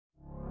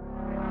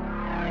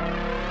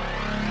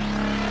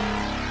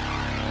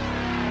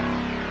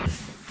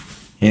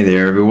Hey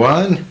there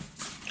everyone,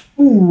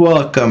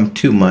 welcome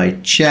to my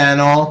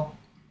channel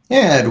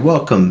and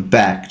welcome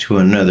back to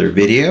another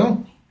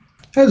video.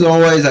 As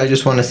always, I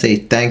just want to say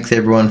thanks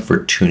everyone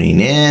for tuning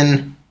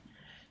in.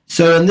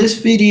 So in this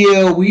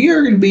video we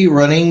are going to be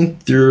running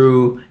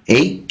through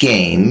 8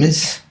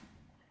 games,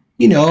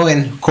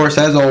 and of course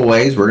as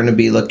always we're going to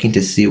be looking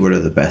to see what are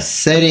the best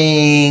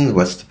settings,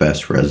 what's the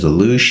best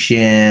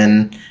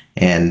resolution,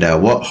 and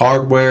what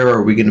hardware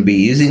are we going to be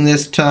using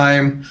this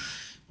time.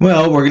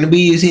 Well, we're going to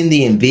be using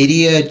the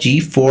NVIDIA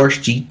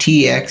Geforce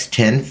GTX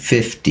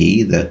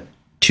 1050, the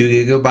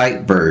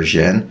 2GB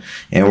version,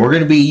 and we're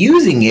going to be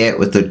using it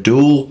with the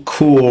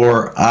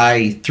dual-core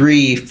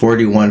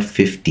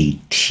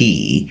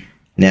i3-4150T.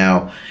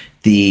 Now,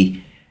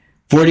 the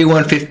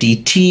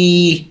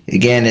 4150T,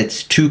 again,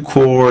 it's 2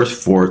 cores,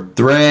 4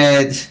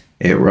 threads.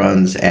 It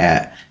runs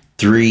at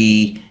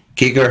 3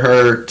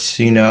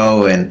 gigahertz,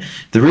 and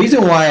the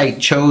reason why I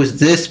chose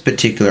this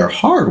particular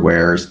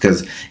hardware is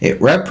because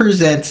it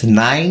represents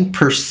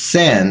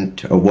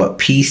 9% of what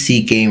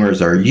PC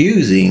gamers are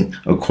using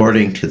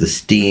according to the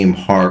Steam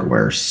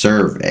hardware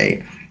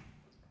survey.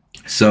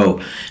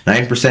 So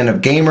 9%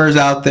 of gamers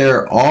out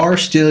there are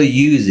still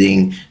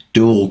using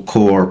dual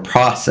core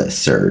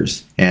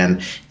processors,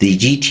 and the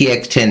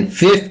GTX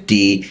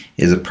 1050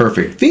 is a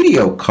perfect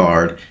video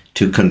card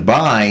to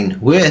combine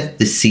with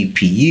the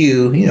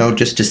CPU,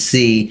 just to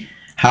see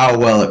how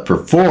well it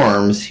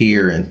performs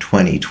here in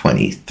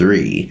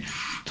 2023.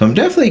 So I'm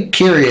definitely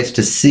curious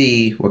to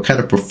see what kind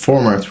of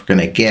performance we're going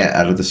to get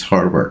out of this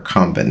hardware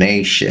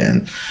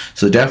combination.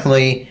 So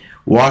definitely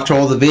watch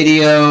all the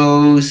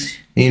videos,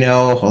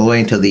 all the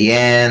way until the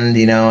end,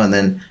 and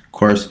then of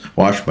course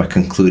watch my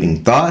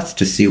concluding thoughts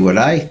to see what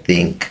I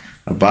think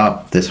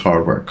about this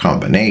hardware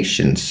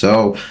combination.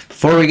 So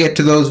before we get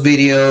to those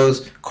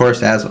videos, of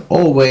course, as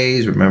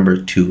always,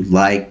 remember to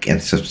like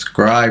and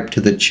subscribe to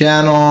the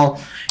channel,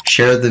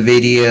 share the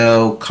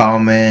video,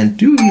 comment,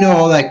 do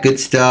all that good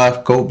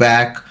stuff. Go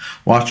back,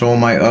 watch all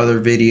my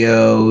other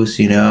videos,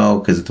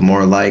 because the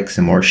more likes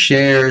and more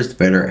shares, the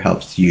better it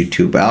helps the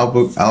YouTube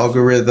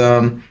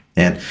algorithm.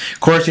 And of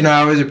course,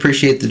 I always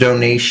appreciate the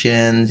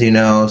donations,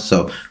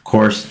 so of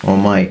course all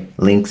my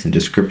links and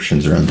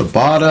descriptions are on the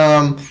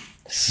bottom.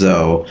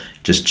 So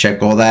just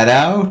check all that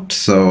out.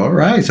 So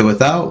alright, so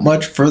without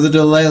much further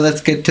delay, let's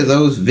get to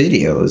those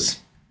videos.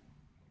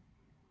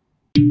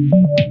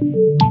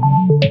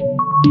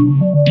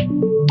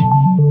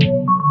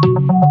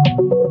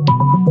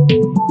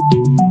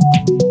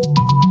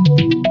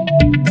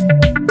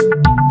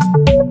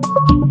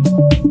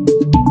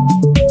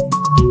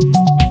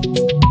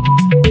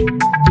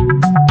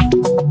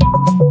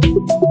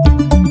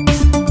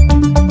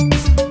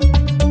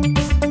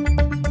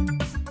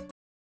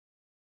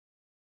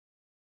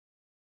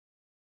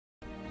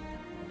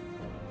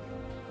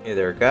 Hey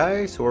there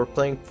guys, so we're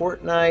playing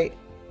Fortnite.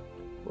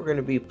 We're going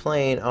to be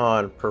playing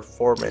on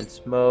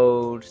performance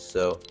mode,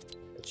 so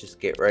let's just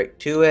get right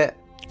to it.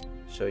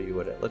 Show you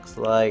what it looks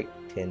like.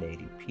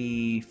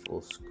 1080p,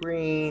 full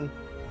screen,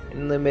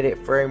 and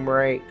limited frame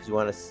rate because you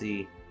want to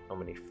see how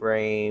many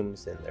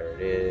frames, and there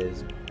it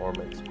is,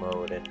 performance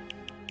mode. And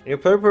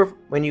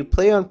when you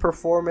play on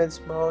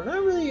performance mode,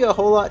 not really a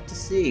whole lot to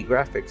see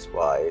graphics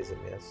wise.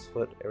 That's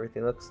what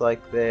everything looks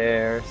like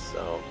there,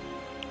 so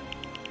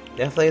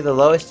definitely the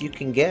lowest you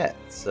can get.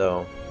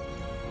 So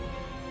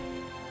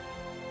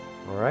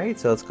alright,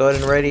 so let's go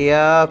ahead and ready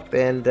up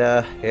and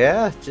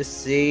yeah,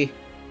 just see how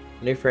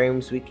many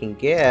frames we can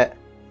get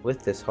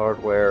with this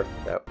hardware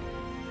that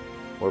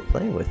we're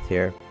playing with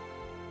here.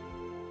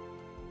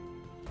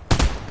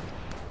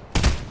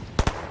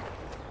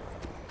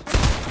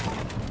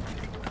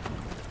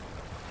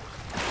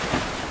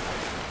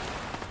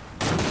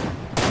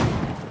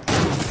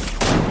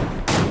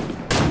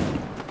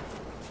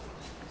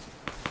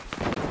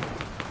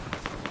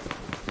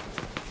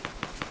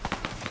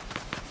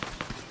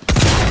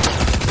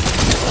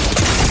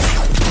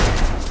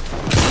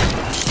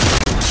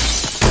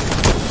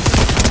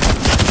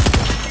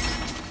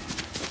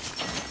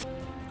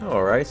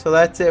 Alright, so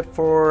that's it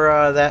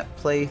for that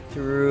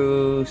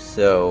playthrough.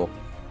 So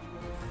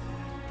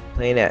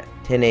playing at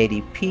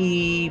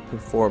 1080p,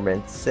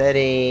 performance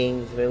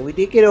settings. We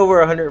did get over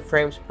 100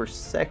 frames per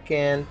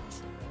second.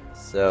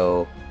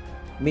 So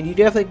you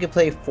definitely can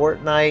play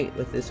Fortnite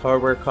with this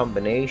hardware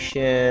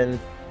combination.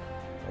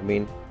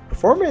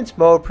 Performance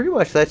mode pretty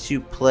much lets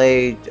you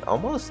play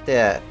almost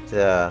at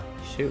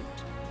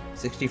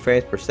 60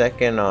 frames per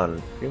second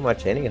on pretty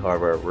much any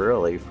hardware,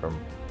 really, from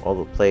all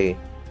the play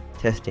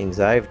testings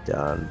I've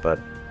done. But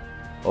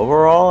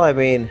overall,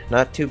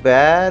 not too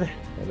bad.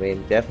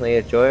 Definitely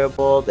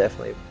enjoyable,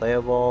 definitely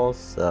playable.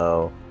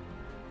 So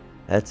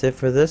that's it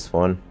for this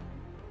one.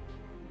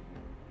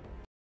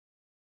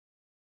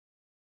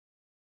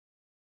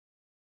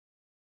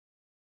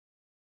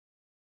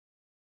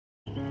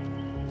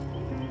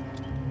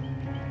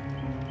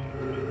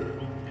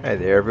 Hi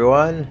there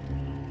everyone.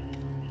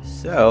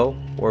 So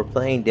we're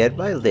playing Dead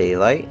by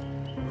Daylight,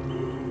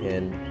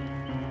 and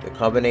the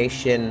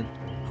combination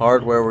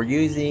hardware we're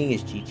using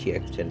is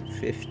GTX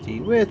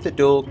 1050 with a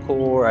dual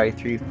core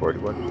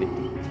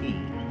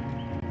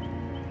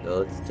i3-4150T. So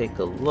let's take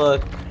a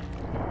look,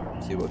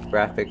 see what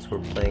graphics we're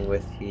playing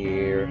with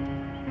here.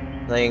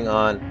 Playing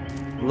on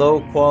low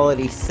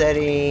quality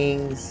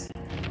settings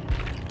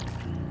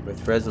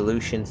with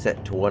resolution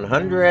set to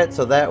 100,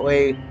 so that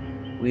way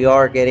we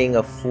are getting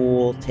a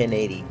full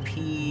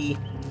 1080p.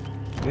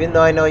 Even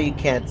though I know you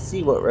can't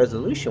see what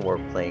resolution we're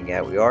playing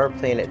at, we are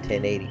playing at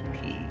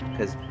 1080p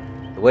because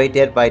the way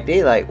Dead by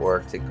Daylight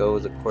works, it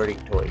goes according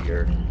to what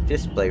your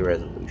display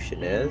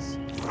resolution is.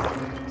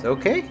 So,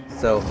 okay,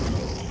 so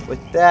with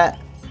that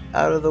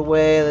out of the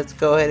way, let's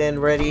go ahead and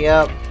ready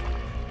up.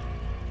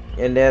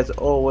 And as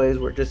always,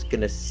 we're just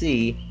gonna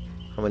see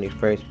how many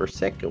frames per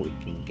second we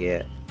can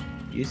get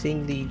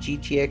using the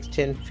GTX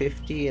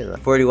 1050 and the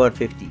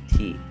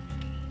 4150T.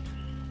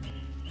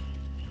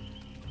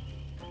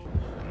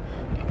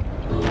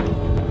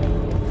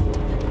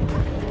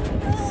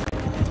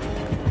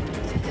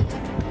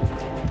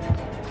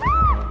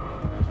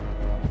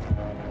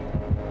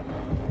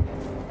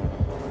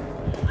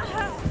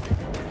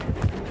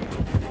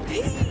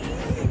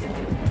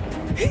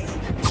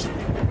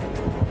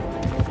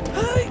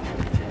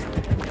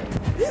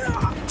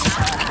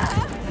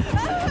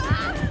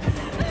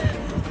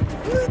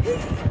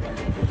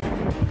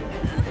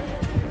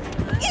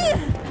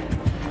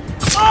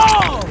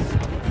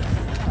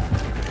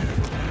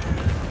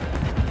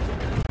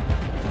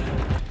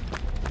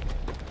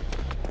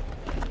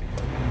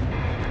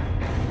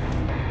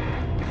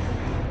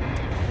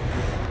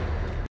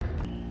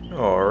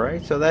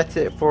 Alright, so that's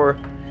it for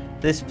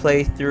this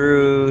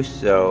playthrough.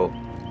 So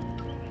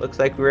looks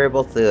like we were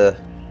able to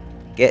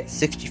get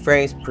 60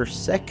 frames per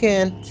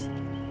second.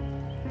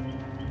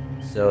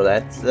 So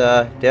that's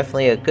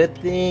definitely a good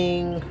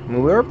thing. I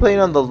mean, we were playing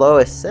on the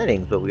lowest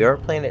settings, but we are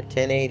playing at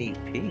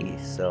 1080p.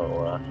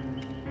 So,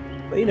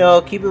 but you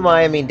know, keep in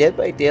mind, I mean, Dead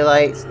by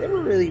Daylight's never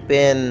really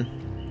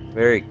been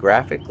very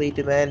graphically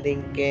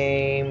demanding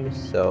game.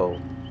 So,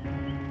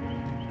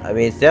 I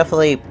mean, it's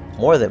definitely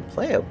more than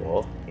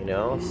playable, you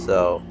know.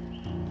 So,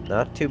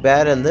 not too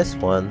bad in this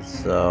one.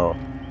 So,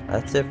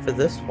 that's it for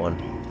this one.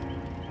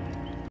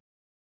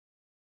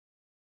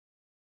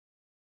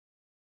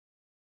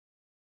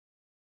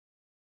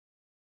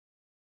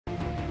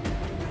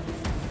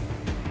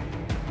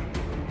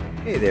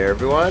 Hey there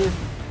everyone!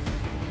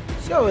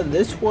 So in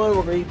this one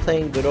we're going to be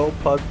playing good old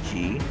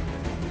PUBG.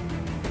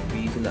 We're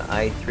using the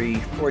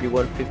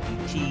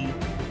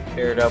i3-4150T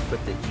paired up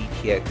with the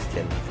GTX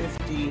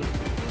 1050.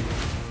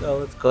 So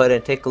let's go ahead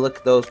and take a look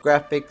at those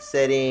graphics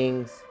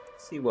settings,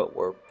 see what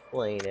we're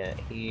playing at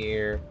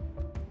here.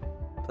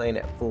 Playing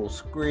at full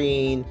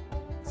screen,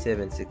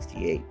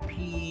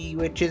 768p,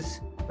 which is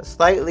a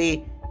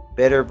slightly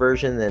better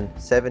version than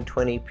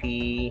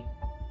 720p.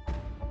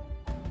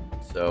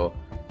 So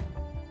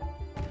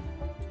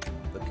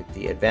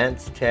the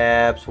advanced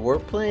tab. So we're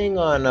playing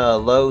on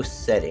low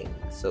settings.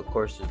 So of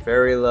course it's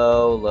very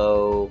low,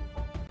 low,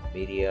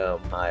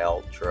 medium, high,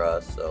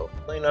 ultra. So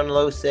playing on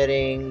low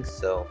settings.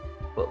 So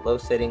what low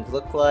settings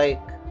look like.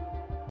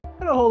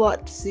 Not a whole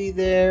lot to see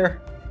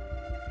there.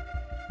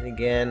 And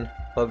again,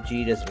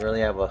 PUBG doesn't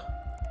really have a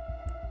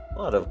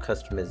lot of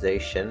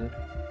customization.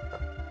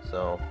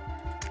 So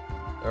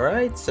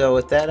alright, so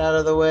with that out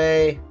of the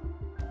way,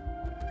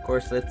 of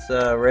course let's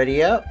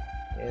ready up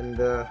and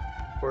of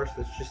course,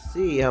 let's just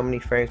see how many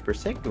frames per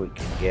second we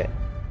can get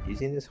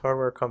using this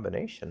hardware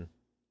combination.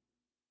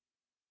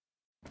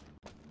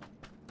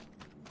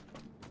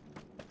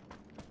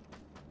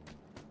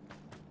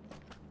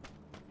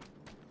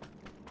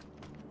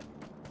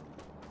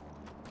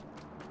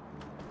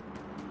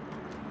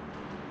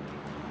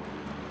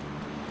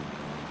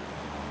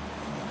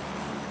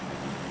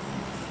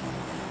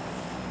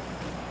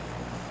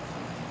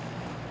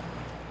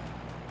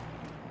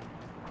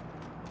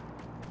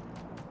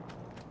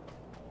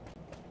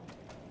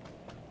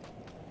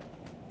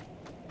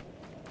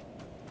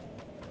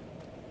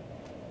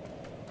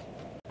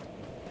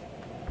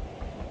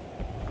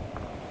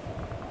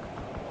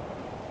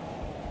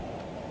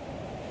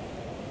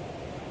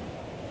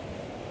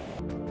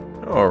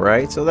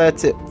 Alright, so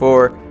that's it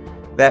for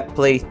that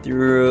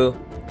playthrough.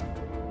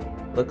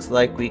 Looks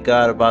like we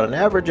got about an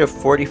average of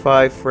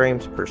 45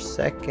 frames per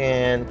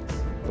second,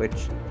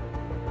 which,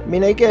 I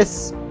mean, I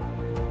guess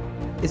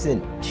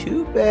isn't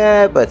too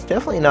bad, but it's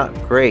definitely not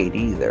great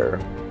either.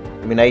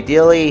 I mean,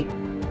 ideally,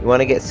 you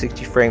want to get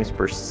 60 frames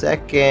per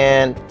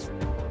second.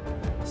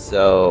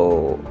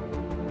 So,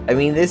 I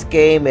mean, this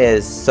game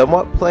is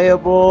somewhat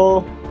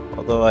playable,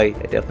 although I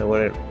definitely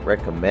wouldn't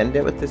recommend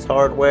it with this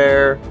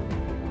hardware.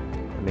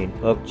 I mean,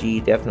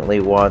 PUBG definitely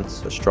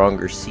wants a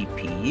stronger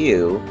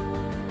CPU.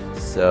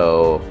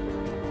 So,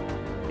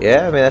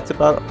 yeah, I mean, that's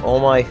about all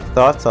my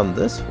thoughts on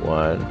this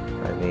one.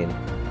 I mean,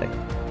 I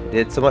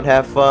did somewhat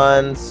have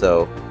fun,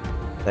 so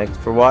thanks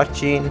for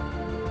watching.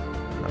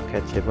 I'll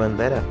catch everyone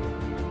later.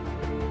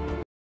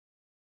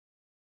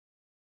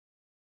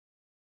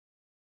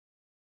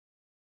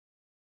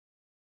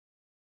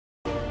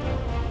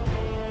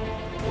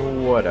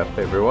 What up,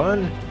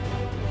 everyone?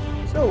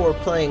 So we're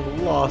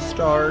playing Lost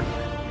Ark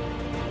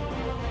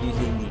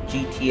using the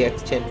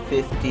GTX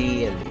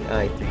 1050 and the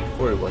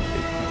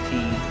i3-4150T.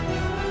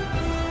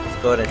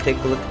 Let's go ahead and take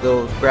a look at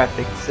those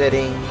graphic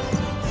settings,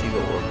 see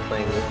what we're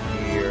playing with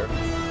here.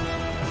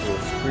 Full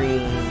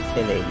screen,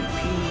 1080p.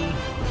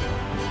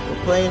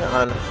 We're playing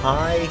on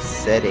high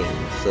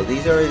settings, so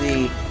these are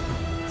the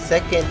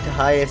second to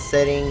highest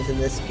settings in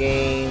this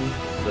game.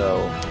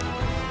 So,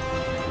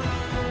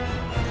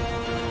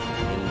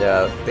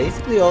 and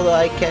basically all the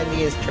eye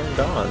candy is turned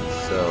on.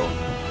 So,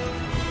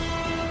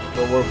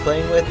 what we're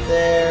playing with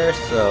there.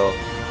 So,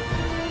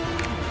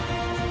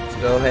 let's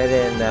go ahead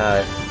and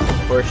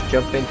of course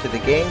jump into the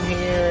game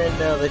here,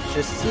 and let's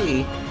just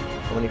see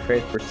how many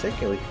frames per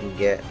second we can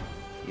get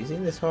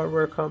using this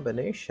hardware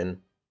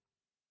combination.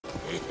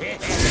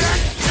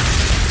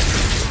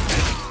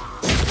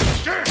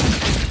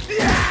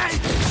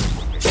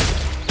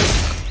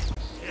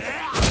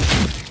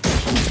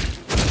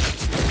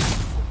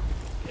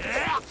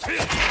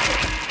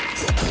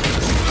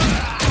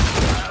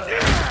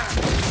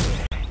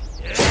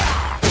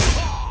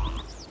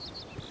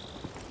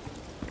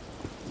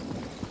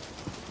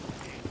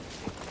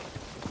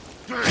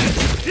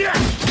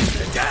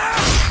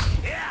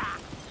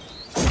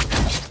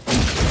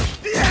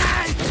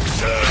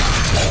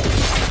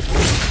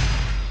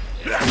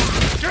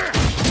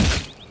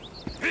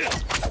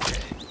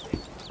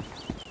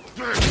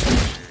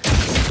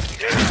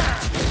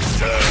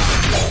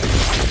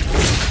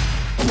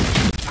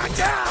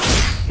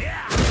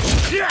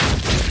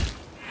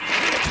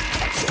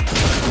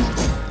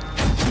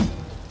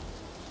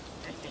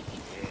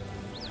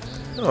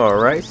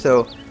 Alright,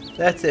 so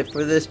that's it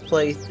for this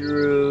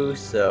playthrough.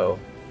 So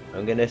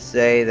I'm gonna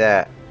say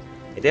that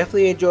I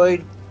definitely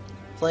enjoyed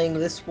playing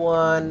this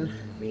one.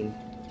 I mean,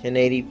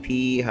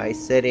 1080p, high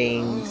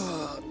settings,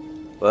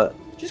 but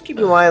just keep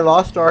in mind,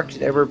 Lost Ark's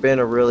never been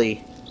a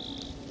really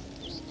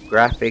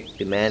graphic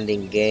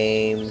demanding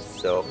game,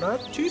 so I'm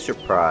not too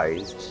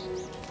surprised.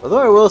 Although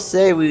I will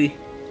say we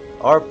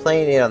are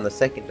playing it on the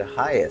second to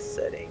highest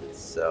settings,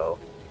 so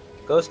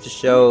it goes to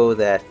show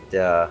that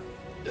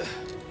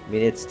I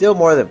mean, it's still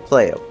more than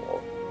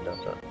playable,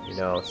 you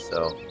know.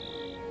 So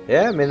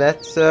yeah, I mean,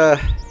 that's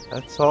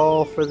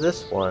all for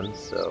this one.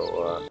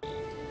 So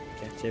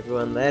catch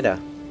everyone later.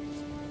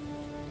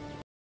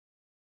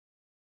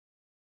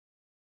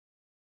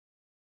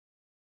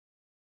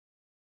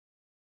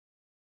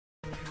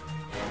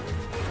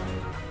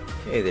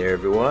 Hey there,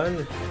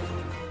 everyone.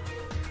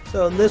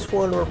 So in this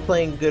one, we're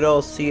playing good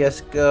old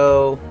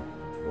CS:GO.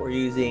 We're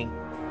using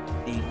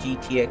the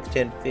GTX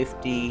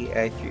 1050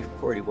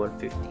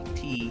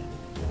 i3-4150T.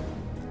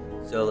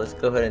 So let's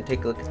go ahead and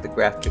take a look at the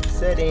graphic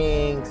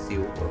settings, see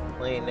what we're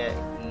playing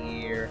at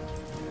here.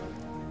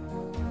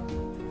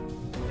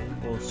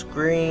 Full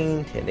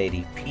screen,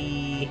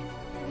 1080p.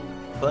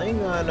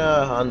 Playing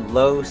on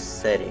low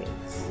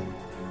settings.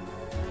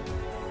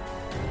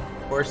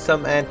 Of course,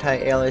 some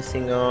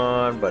anti-aliasing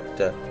on,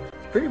 but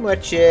pretty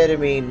much it. I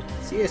mean,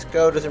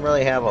 CS:GO doesn't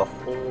really have a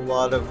whole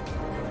lot of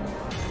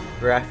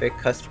graphic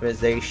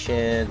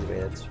customization. I mean,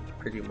 that's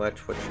pretty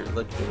much what you're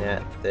looking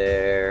at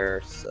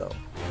there. So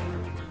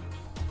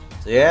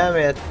yeah, I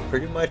mean, that's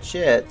pretty much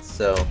it.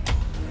 So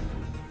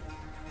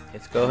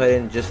let's go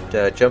ahead and just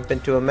jump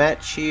into a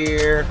match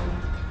here,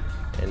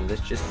 and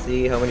let's just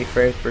see how many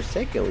frames per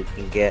second we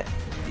can get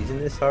using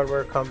this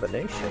hardware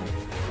combination.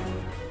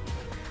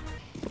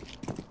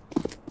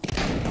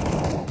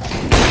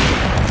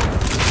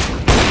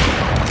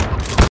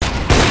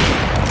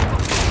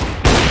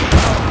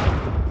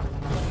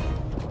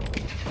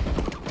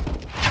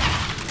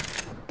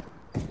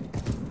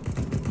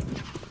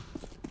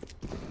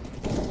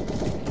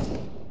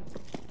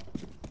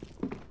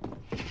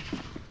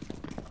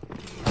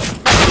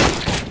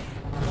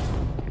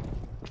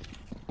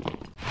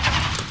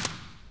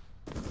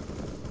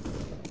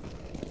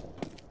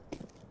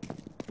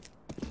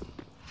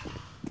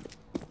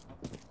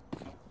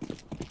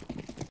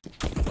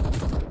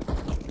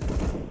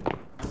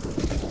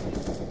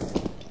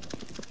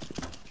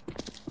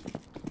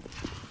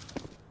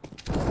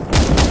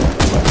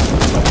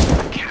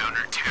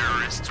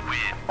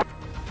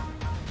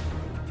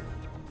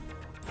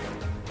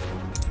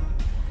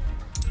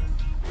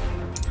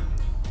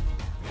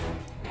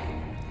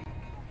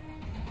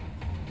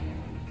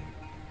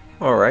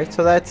 Alright,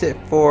 so that's it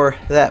for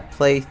that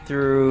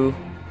playthrough.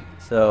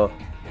 So,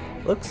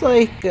 looks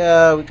like we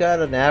got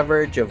an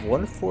average of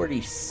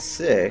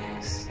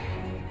 146.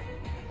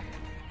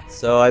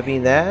 So, I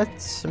mean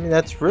that's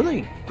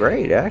really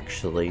great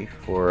actually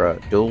for a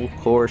dual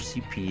core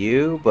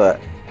CPU, but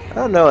I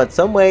don't know, in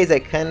some ways I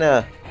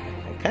kinda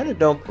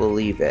don't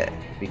believe it,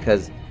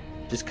 because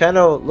just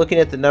kinda looking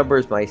at the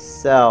numbers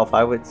myself,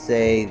 I would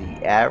say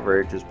the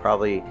average is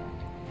probably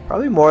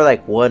more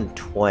like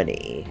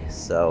 120.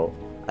 So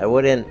I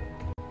wouldn't,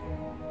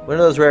 one of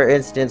those rare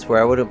instances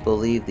where I wouldn't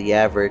believe the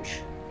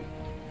average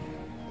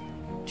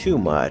too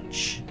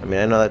much. I mean,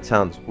 I know that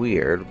sounds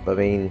weird, but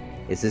I mean,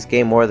 is this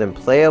game more than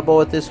playable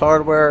with this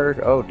hardware?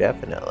 Oh,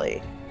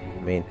 definitely.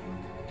 I mean,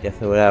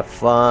 definitely would have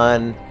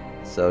fun.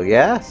 So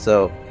yeah,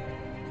 so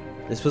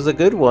this was a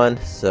good one.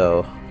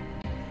 So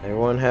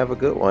everyone have a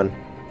good one.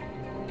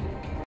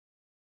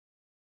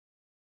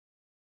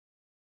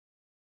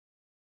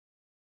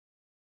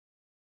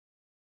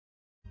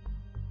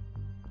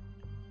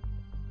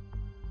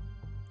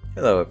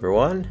 Hello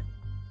everyone.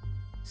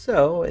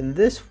 So in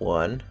this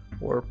one,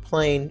 we're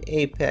playing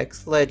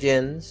Apex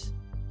Legends.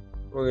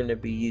 We're going to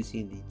be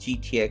using the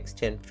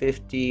GTX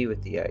 1050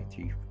 with the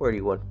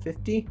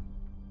i3-4150.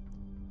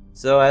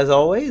 So as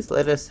always,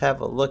 let us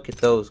have a look at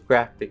those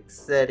graphics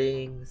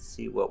settings,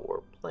 see what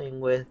we're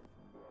playing with.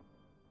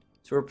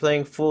 So we're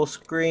playing full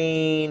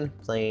screen,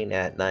 playing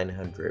at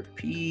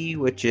 900p,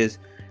 which is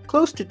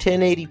close to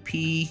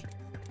 1080p. I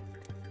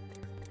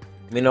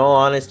mean, in all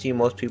honesty,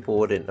 most people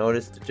wouldn't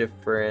notice the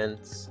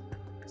difference.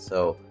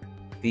 So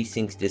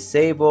VSync's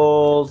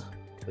disabled.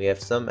 We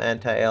have some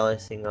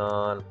anti-aliasing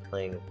on,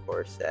 playing of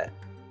course at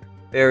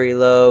very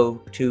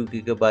low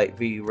 2GB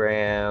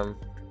VRAM,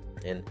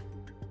 and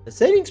the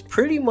settings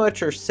pretty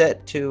much are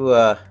set to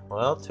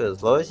well, to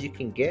as low as you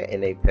can get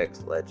in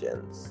Apex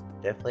Legends.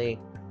 Definitely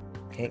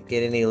can't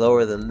get any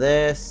lower than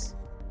this.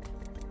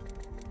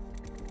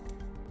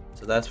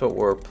 So that's what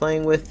we're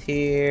playing with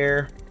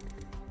here.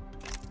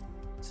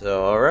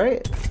 So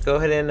alright, let's go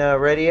ahead and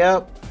ready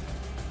up.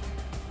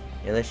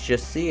 And let's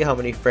just see how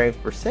many frames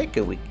per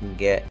second we can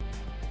get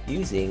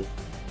using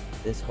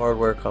this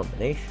hardware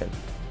combination.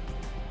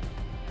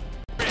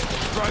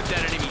 Broke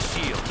that enemy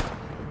shield.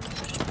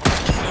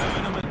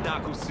 Serving them a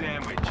knuckle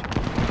sandwich.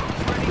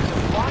 Ready to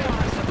fly on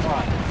a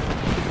supply.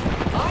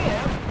 I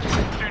am.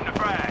 Shooting the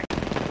frag.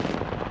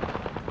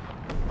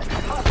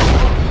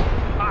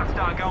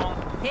 Hostile gone.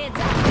 Heads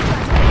up.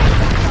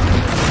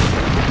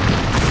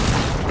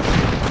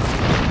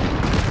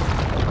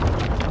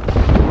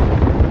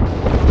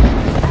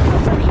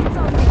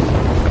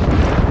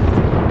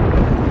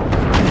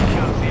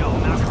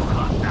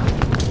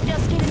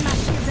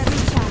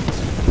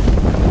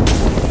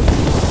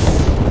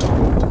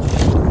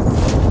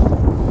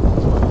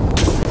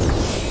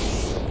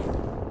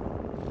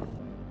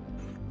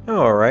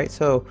 Alright,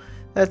 so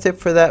that's it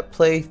for that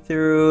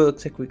playthrough.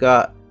 Looks like we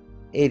got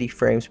 80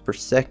 frames per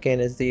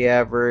second as the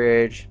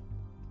average.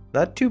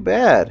 Not too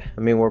bad.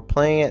 I mean, we're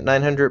playing at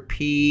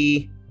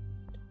 900p.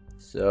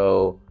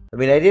 So, I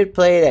mean, I did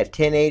play it at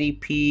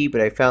 1080p,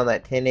 but I found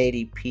that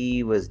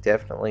 1080p was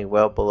definitely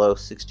well below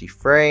 60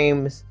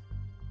 frames.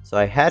 So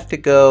I had to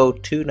go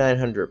to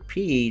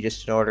 900p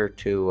just in order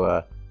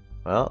to,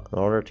 well, in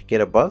order to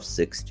get above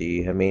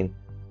 60. I mean,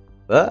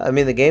 but, I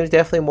mean, the game's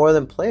definitely more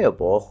than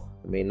playable.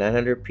 I mean,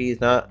 900p is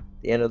not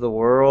the end of the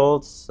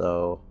world,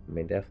 so, I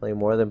mean, definitely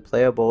more than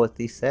playable with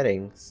these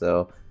settings.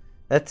 So,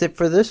 that's it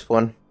for this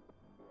one.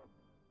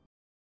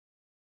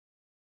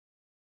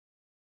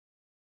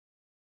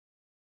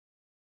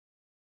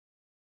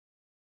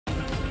 Hey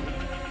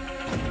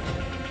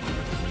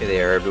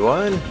there,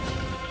 everyone.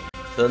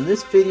 So, in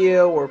this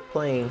video, we're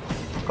playing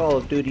Call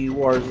of Duty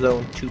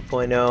Warzone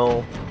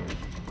 2.0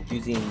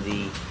 using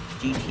the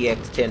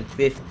GTX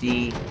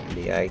 1050 and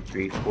the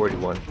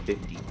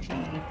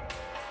i3-4150T.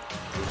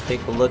 Let's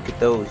take a look at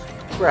those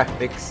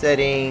graphics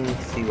settings,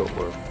 see what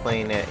we're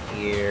playing at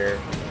here.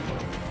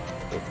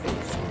 Go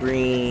full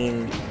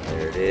screen,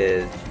 there it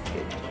is,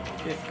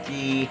 GTX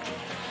 1050,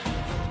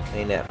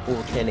 playing at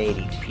full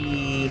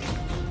 1080p,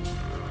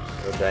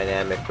 no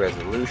dynamic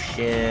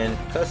resolution,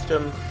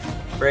 custom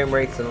frame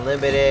rates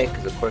unlimited,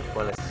 because of course we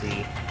want to see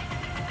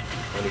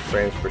how many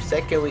frames per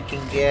second we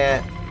can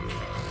get.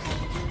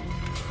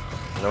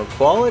 And on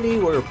quality,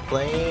 we're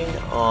playing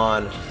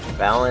on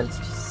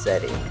balanced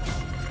settings.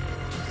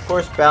 Of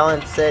course,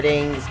 balanced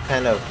settings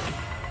kind of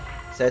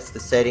sets the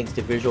settings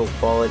to visual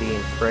quality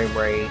and frame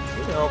rate.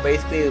 You know,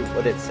 basically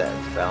what it says,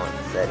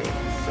 balanced settings.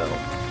 So,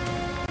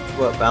 this is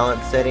what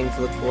balanced settings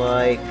look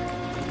like.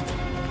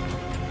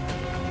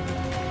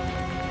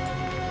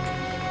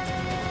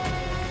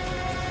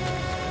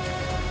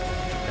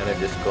 Kind of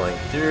just going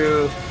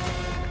through.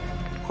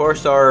 Of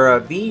course,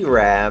 our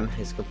VRAM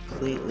is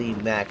completely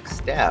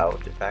maxed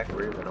out. In fact,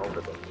 we're even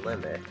over the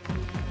limit.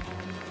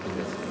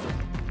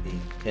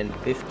 The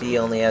 1050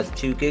 only has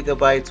 2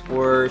 GB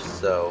worth,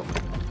 so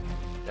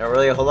not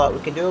really a whole lot we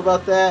can do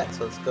about that.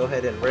 So let's go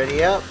ahead and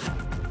ready up.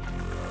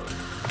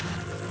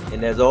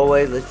 And as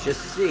always, let's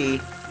just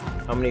see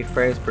how many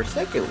frames per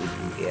second we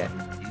can get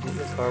using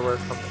this hardware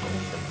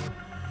combination.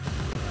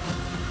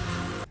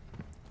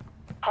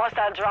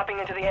 Hostile dropping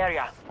into the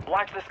area.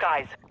 Watch the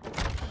skies.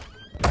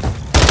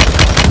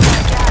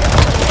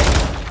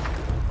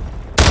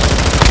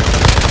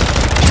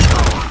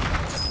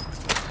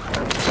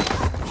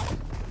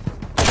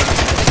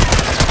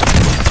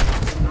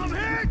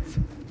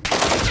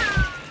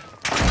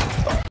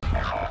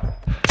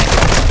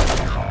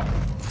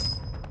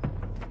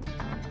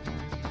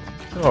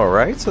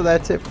 Alright, so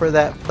that's it for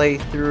that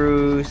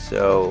playthrough.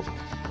 So,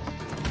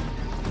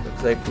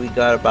 looks like we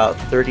got about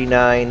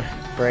 39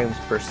 frames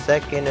per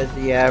second as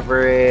the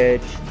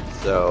average.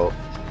 So,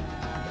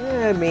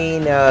 yeah, I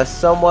mean,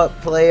 somewhat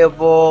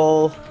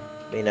playable.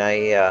 I mean,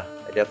 I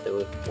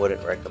definitely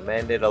wouldn't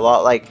recommend it. A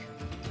lot like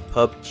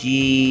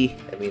PUBG.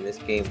 I mean, this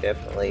game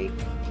definitely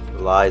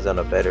relies on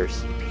a better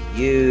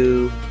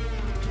CPU.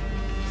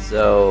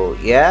 So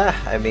yeah,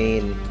 I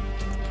mean,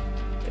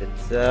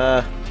 it's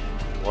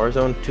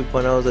Warzone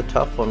 2.0 is a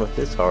tough one with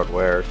this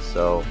hardware.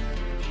 So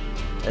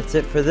that's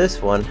it for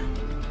this one.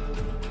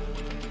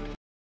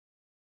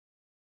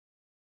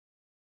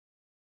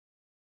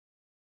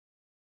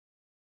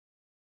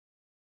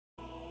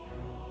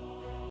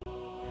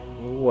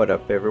 What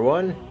up,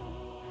 everyone?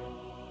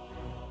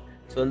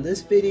 So in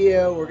this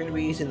video, we're going to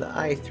be using the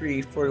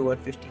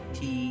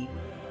i3-4150T.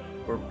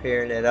 We're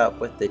pairing it up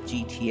with the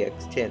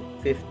GTX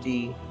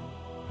 1050.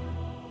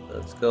 So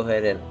let's go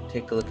ahead and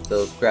take a look at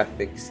those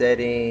graphic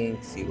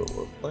settings, see what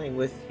we're playing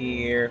with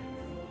here.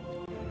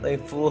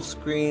 Playing full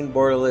screen,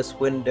 borderless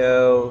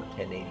window,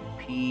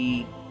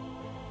 1080p.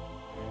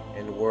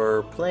 And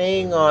we're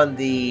playing on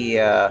the,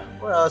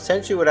 well,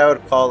 essentially what I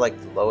would call like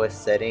the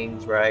lowest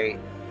settings, right?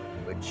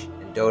 Which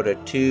in Dota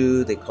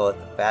 2, they call it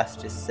the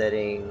fastest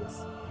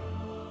settings.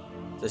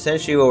 So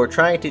essentially what we're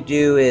trying to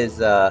do is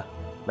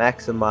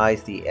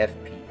maximize the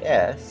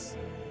FPS.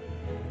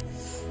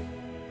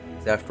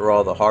 Because after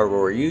all, the hardware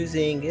we're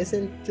using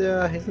isn't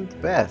the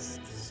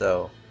best.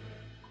 So,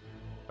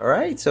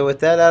 alright, so with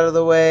that out of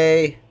the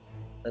way,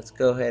 let's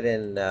go ahead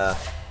and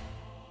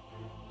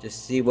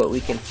just see what we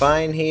can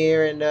find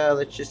here, and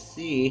let's just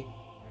see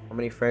how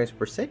many frames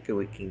per second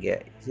we can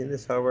get using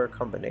this hardware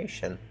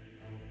combination.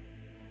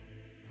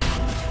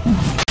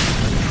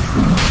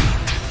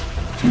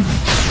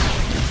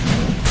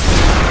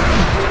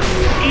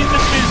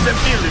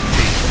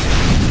 Invisibility.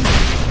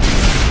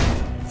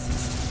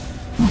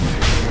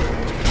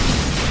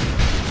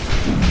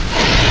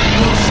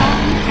 Your song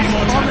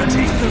has fallen to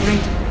the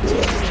radiant.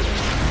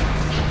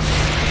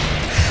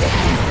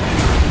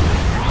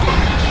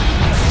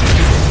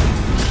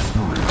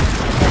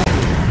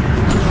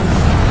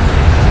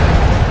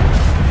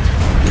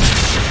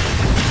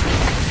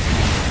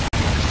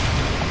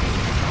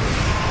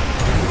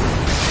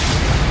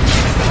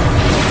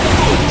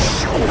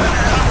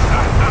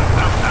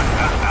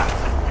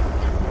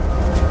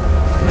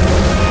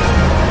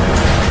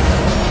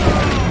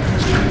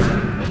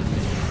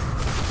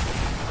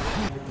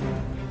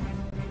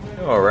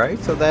 Alright,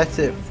 so that's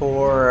it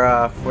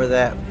for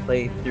that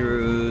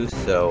playthrough.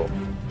 So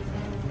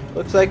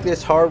looks like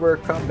this hardware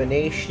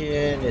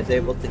combination is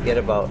able to get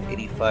about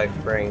 85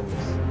 frames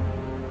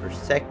per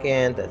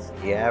second. That's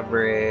the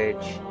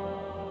average.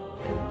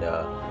 And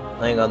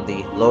playing on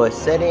the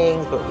lowest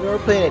settings, but we are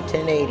playing at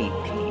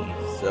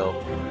 1080p. So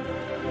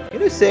I'm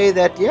gonna say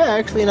that, yeah,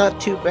 actually not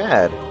too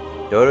bad.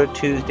 Dota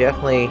 2 is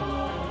definitely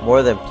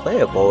more than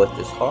playable with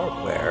this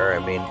hardware.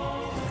 I mean,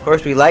 of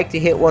course we like to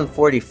hit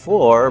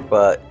 144,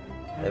 but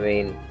I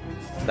mean,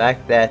 the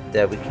fact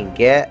that we can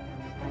get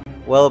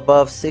well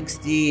above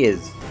 60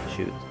 is,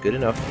 shoot, good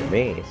enough for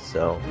me.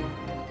 So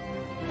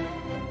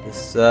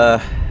this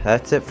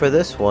that's it for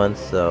this one.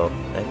 So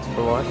thanks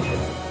for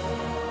watching.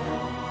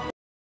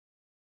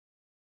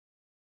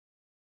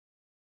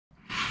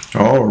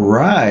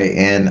 Alright,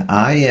 and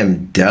I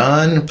am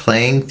done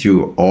playing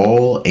through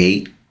all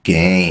 8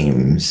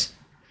 games.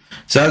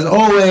 So as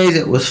always,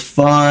 it was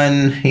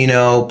fun, you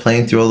know,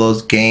 playing through all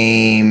those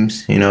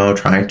games, you know,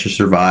 trying to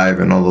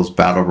survive in all those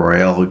battle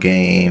royale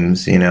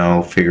games, you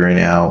know, figuring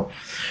out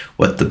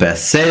what the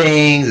best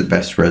settings, the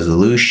best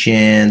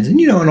resolutions, and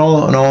you know, and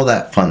all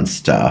that fun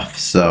stuff.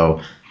 So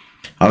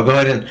I'll go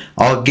ahead and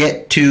I'll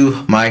get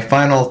to my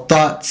final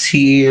thoughts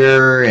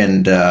here.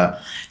 And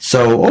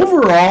so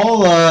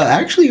overall,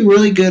 actually a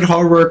really good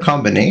hardware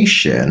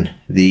combination.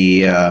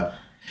 The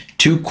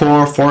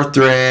 2-core,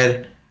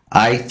 4-thread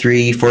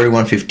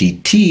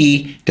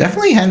i3-4150T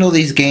definitely handle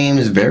these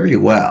games very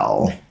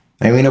well.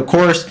 I mean, of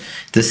course,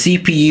 the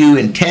CPU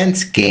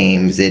intense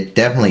games, it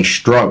definitely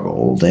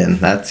struggled, and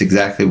that's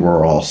exactly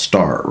where I'll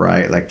start,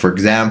 right? Like, for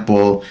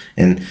example,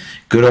 in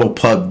good old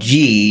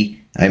PUBG,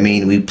 I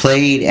mean, we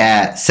played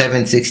at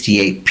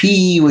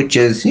 768p, which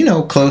is, you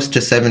know, close to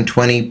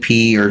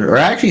 720p, or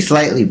actually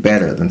slightly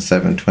better than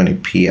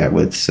 720p, I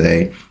would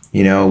say.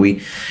 You know,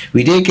 we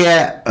did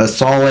get a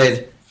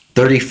solid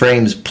 30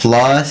 frames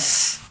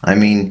plus. I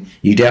mean,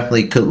 you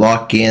definitely could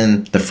lock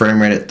in the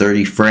frame rate at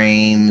 30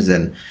 frames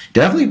and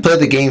definitely play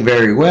the game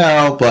very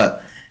well,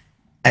 but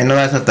I know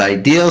that's not the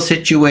ideal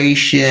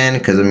situation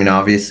because, I mean,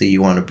 obviously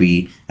you want to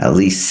be at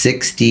least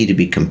 60 to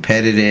be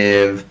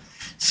competitive.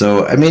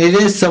 So, I mean, it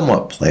is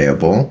somewhat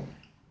playable.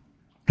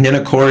 And then,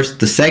 of course,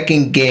 the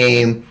second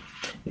game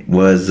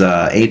was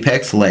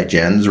Apex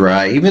Legends,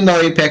 right? Even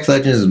though Apex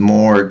Legends is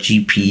more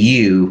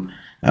GPU,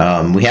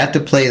 we had to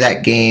play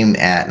that game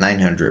at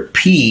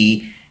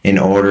 900p in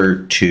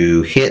order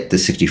to hit the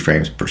 60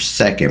 frames per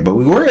second, but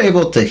we were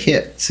able to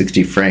hit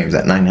 60 frames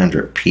at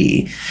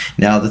 900p.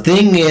 Now the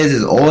thing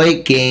is all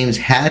 8 games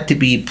had to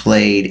be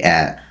played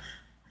at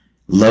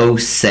low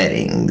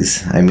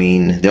settings. I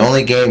mean, the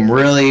only game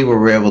really where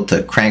we were able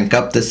to crank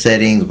up the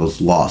settings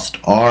was Lost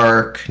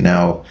Ark.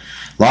 Now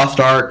Lost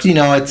Ark, you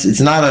know, it's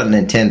not an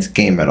intense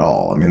game at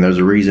all. I mean, there's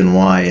a reason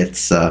why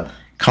it's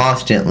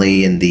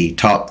constantly in the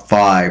top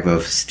 5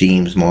 of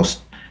Steam's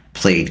most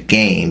played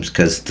games,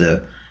 because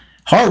the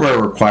hardware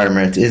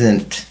requirement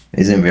isn't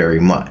very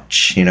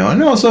much, you know.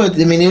 And also, I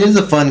mean, it is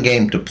a fun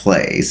game to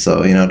play,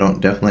 so, you know,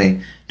 don't get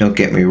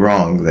me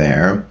wrong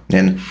there.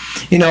 And,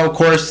 you know, of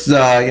course,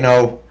 you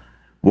know,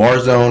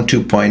 Warzone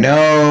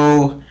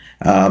 2.0,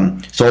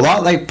 so a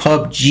lot like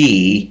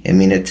PUBG. I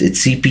mean, it's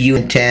CPU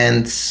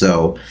intense,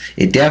 so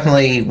it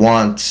definitely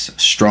wants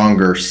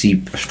stronger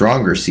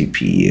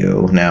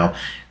CPU. Now,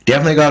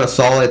 definitely got a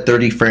solid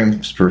 30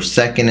 frames per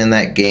second in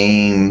that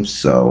game,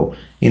 so,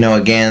 you know,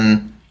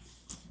 again,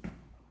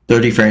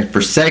 30 frames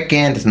per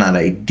second is not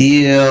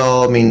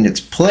ideal. I mean,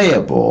 it's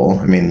playable.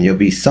 I mean, you'll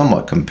be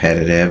somewhat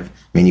competitive.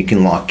 I mean, you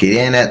can lock it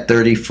in at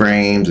 30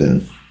 frames,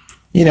 and,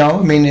 you know,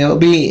 I mean,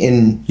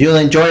 you'll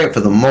enjoy it for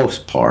the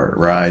most part,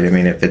 right? I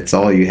mean, if it's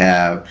all you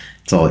have,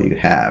 it's all you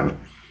have.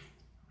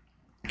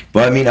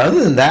 But, I mean,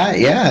 other than that,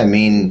 yeah, I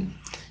mean,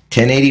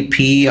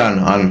 1080p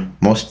on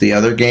most of the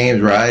other games,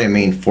 right? I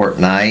mean,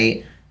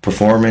 Fortnite,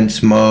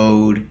 performance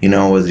mode, you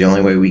know, was the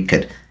only way we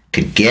could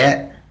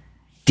get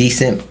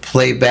decent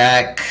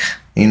playback,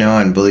 you know.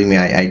 And believe me,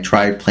 I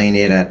tried playing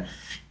it at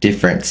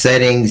different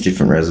settings,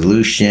 different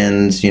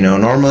resolutions, you know.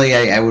 Normally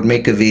I would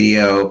make a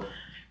video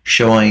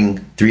showing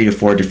 3 to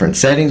 4 different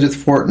settings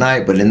with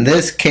Fortnite, but in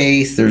this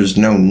case there's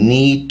no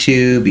need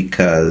to,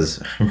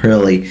 because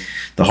really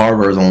the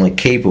hardware is only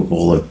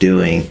capable of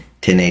doing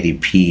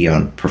 1080p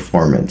on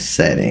performance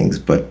settings.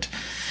 But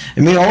I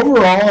mean,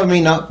 overall, I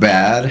mean, not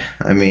bad.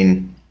 I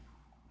mean,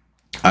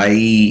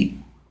 I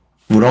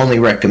would only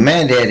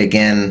recommend it,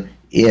 again,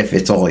 if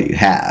it's all you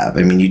have.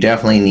 I mean, you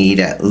definitely need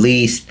at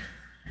least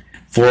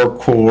 4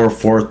 core,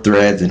 4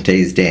 threads in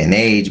today's day and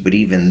age, but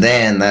even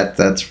then,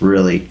 that's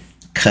really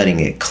cutting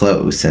it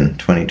close in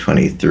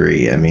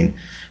 2023. I mean,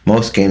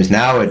 most games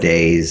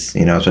nowadays,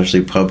 you know,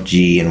 especially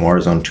PUBG and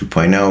Warzone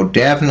 2.0,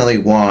 definitely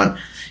want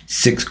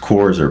 6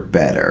 cores or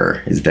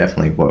better, is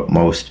definitely what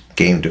most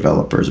game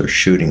developers are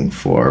shooting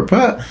for.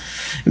 But,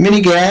 I mean,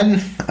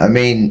 again, I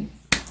mean,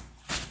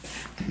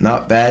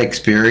 not bad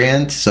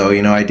experience. So,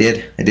 you know, I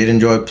did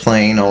enjoy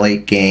playing all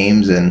 8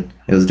 games, and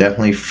it was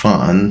definitely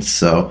fun.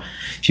 So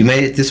if you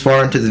made it this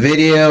far into the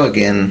video,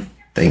 again,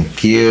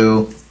 thank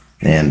you.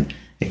 And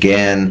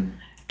again,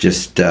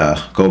 just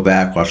go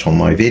back, watch all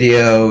my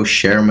videos,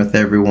 share them with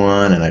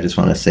everyone. And I just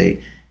want to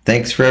say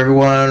thanks for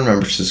everyone.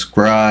 Remember to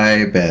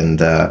subscribe, and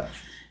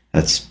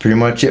that's pretty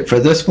much it for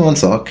this one.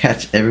 So I'll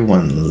catch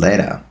everyone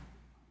later.